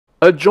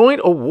A joint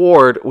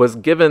award was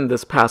given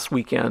this past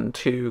weekend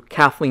to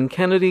Kathleen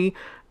Kennedy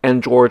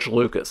and George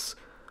Lucas,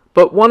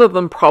 but one of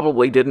them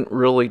probably didn't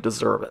really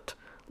deserve it.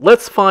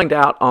 Let's find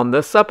out on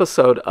this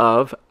episode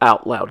of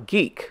Out Loud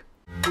Geek.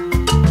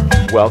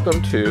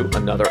 Welcome to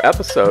another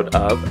episode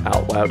of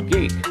Out Loud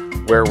Geek,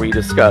 where we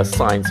discuss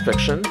science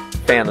fiction,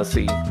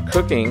 fantasy,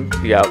 cooking,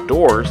 the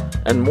outdoors,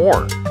 and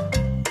more.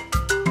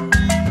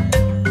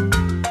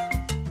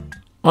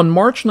 On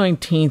March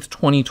 19th,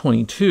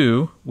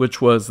 2022,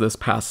 which was this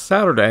past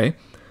Saturday,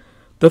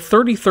 the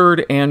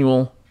 33rd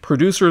Annual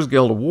Producers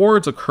Guild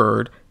Awards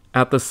occurred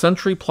at the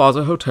Century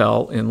Plaza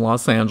Hotel in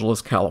Los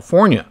Angeles,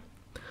 California.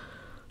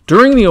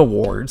 During the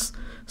awards,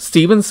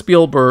 Steven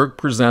Spielberg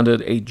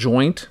presented a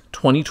joint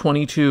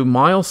 2022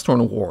 Milestone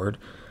Award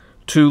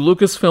to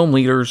Lucasfilm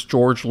leaders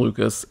George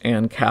Lucas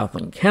and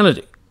Kathleen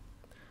Kennedy.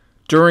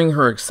 During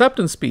her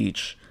acceptance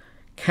speech,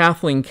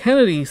 Kathleen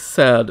Kennedy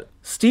said,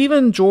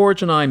 "Steven,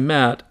 George, and I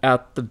met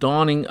at the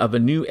dawning of a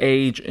new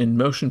age in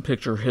motion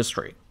picture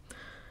history,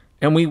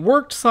 and we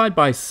worked side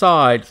by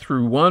side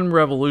through one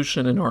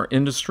revolution in our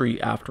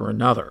industry after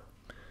another.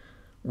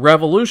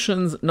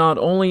 Revolutions not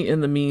only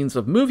in the means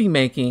of movie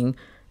making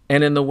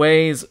and in the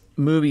ways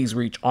movies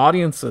reach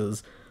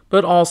audiences,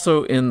 but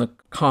also in the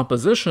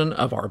composition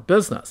of our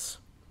business.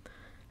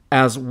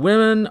 As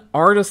women,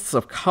 artists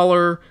of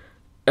color,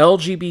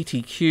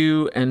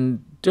 LGBTQ,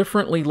 and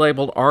differently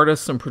labeled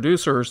artists and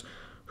producers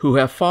who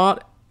have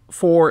fought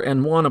for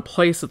and won a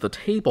place at the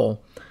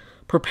table,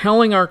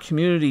 propelling our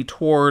community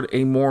toward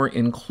a more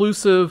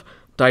inclusive,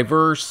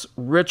 diverse,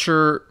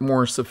 richer,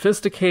 more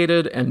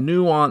sophisticated, and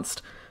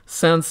nuanced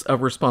sense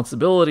of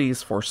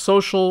responsibilities for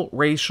social,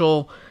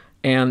 racial,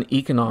 and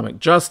economic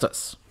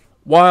justice."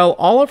 While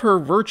all of her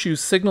virtue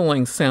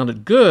signaling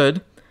sounded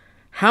good,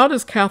 how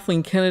does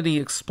Kathleen Kennedy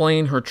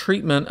explain her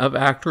treatment of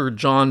actor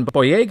John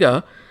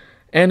Boyega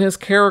and his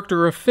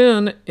character of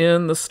Finn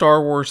in the Star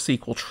Wars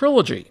sequel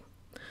trilogy?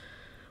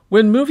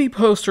 When movie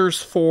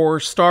posters for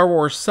Star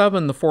Wars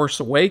VII: The Force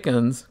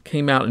Awakens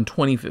came out in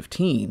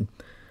 2015,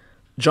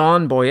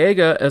 John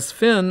Boyega as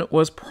Finn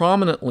was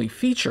prominently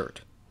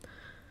featured.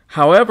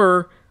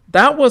 However,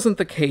 that wasn't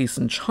the case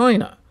in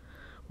China,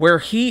 where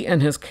he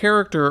and his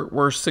character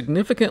were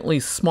significantly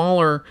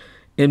smaller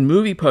in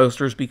movie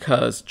posters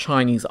because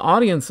Chinese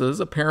audiences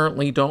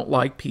apparently don't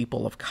like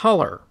people of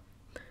color.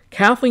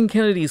 Kathleen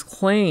Kennedy's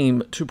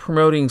claim to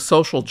promoting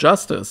social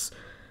justice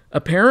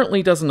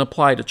apparently doesn't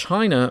apply to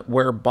China,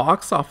 where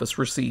box office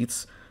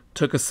receipts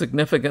took a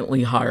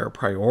significantly higher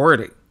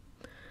priority.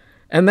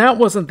 And that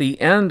wasn't the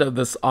end of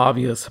this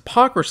obvious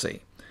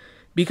hypocrisy,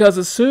 because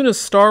as soon as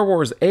Star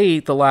Wars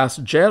VIII: The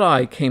Last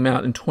Jedi came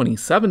out in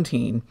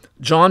 2017,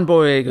 John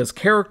Boyega's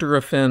character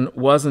of Finn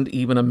wasn't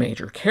even a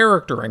major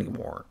character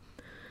anymore.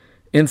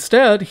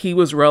 Instead, he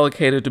was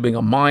relegated to being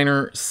a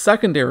minor,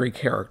 secondary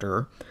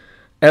character,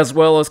 as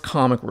well as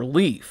comic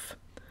relief.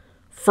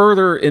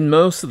 Further, in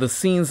most of the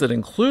scenes that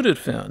included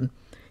Finn,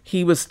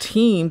 he was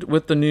teamed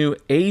with the new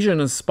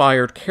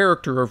Asian-inspired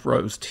character of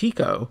Rose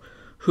Tico,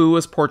 who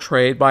was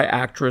portrayed by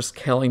actress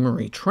Kelly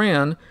Marie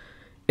Tran,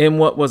 in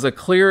what was a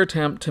clear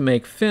attempt to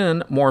make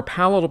Finn more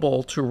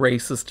palatable to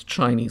racist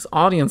Chinese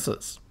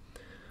audiences.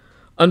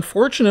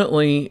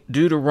 Unfortunately,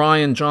 due to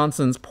Rian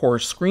Johnson's poor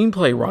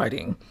screenplay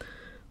writing,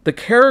 the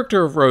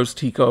character of Rose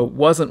Tico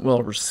wasn't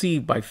well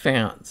received by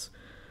fans.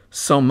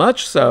 So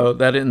much so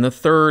that in the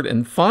third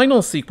and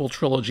final sequel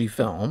trilogy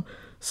film,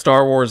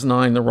 Star Wars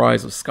IX: The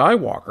Rise of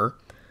Skywalker,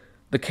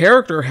 the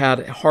character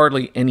had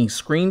hardly any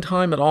screen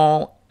time at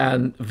all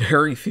and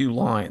very few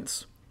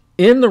lines.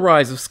 In The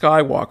Rise of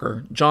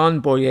Skywalker, John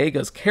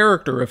Boyega's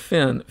character of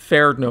Finn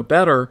fared no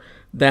better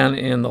than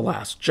in The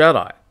Last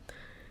Jedi.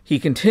 He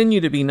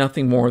continued to be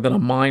nothing more than a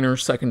minor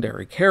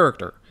secondary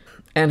character,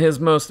 and his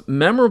most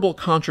memorable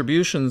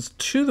contributions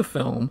to the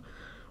film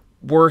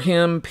were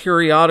him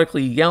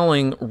periodically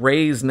yelling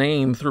Rey's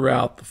name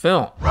throughout the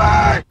film.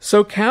 Right.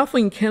 So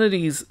Kathleen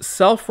Kennedy's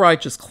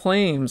self-righteous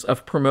claims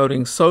of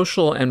promoting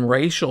social and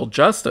racial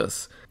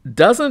justice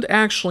doesn't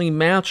actually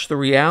match the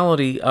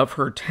reality of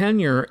her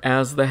tenure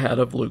as the head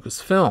of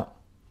Lucasfilm.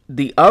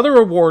 The other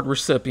award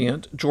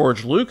recipient,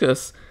 George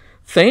Lucas,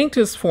 thanked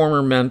his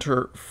former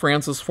mentor,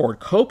 Francis Ford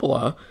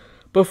Coppola,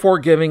 before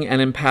giving an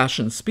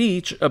impassioned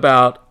speech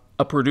about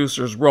a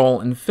producer's role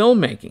in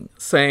filmmaking,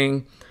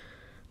 saying,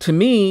 "To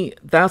me,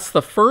 that's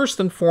the first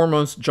and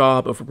foremost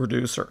job of a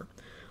producer,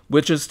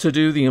 which is to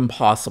do the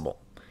impossible.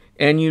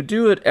 And you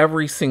do it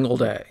every single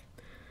day.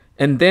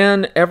 And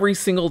then every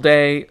single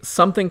day,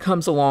 something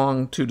comes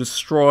along to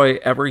destroy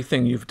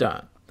everything you've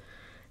done.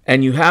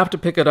 And you have to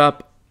pick it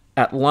up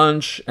at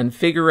lunch and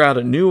figure out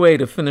a new way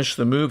to finish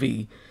the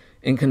movie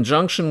in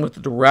conjunction with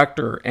the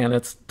director, and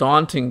it's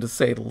daunting to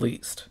say the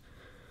least.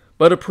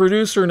 But a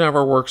producer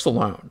never works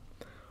alone.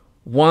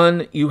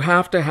 One, you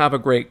have to have a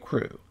great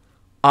crew.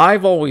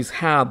 I've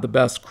always had the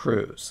best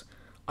crews.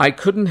 I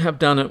couldn't have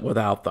done it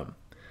without them.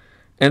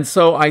 And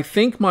so I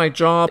think my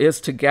job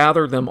is to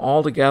gather them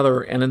all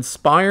together and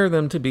inspire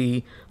them to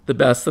be the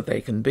best that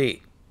they can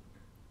be."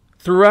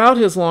 Throughout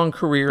his long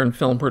career in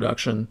film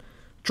production,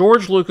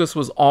 George Lucas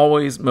was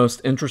always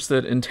most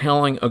interested in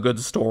telling a good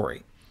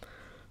story.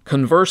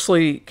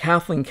 Conversely,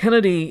 Kathleen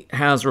Kennedy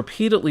has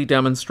repeatedly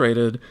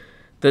demonstrated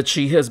that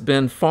she has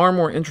been far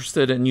more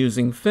interested in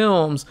using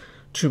films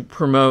to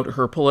promote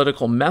her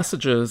political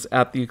messages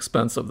at the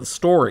expense of the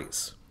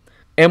stories.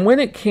 And when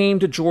it came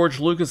to George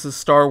Lucas's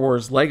Star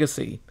Wars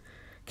legacy,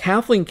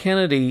 Kathleen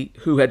Kennedy,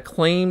 who had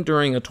claimed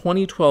during a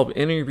 2012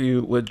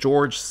 interview with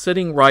George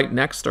sitting right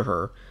next to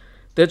her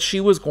that she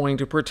was going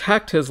to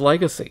protect his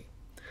legacy.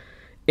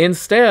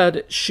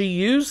 Instead, she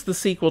used the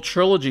sequel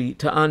trilogy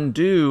to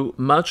undo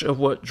much of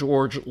what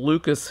George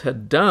Lucas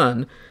had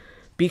done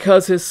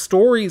because his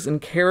stories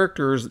and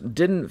characters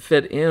didn't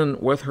fit in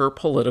with her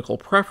political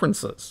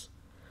preferences.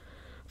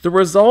 The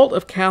result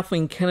of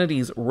Kathleen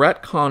Kennedy's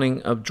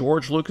retconning of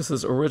George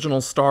Lucas's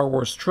original Star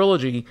Wars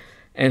trilogy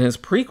and his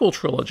prequel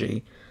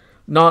trilogy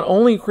not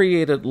only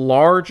created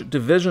large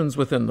divisions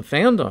within the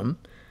fandom,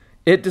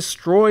 it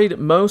destroyed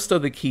most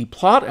of the key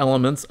plot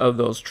elements of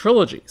those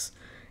trilogies,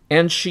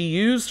 and she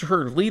used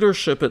her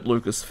leadership at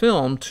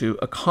Lucasfilm to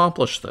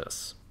accomplish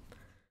this.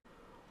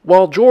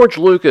 While George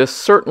Lucas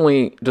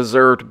certainly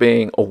deserved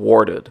being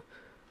awarded,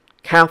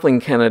 Kathleen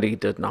Kennedy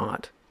did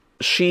not.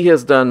 She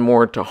has done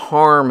more to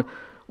harm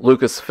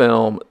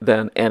Lucasfilm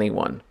than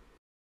anyone.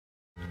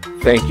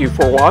 Thank you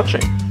for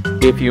watching.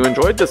 If you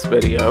enjoyed this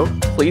video,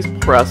 please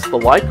press the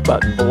like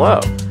button below.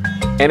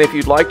 And if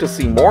you'd like to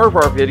see more of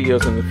our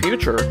videos in the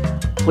future,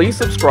 please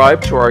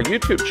subscribe to our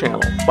YouTube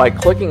channel by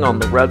clicking on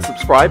the red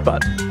subscribe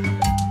button.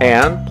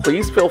 And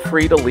please feel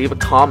free to leave a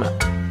comment.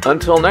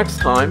 Until next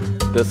time,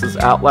 this is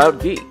Out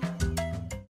Loud Geek.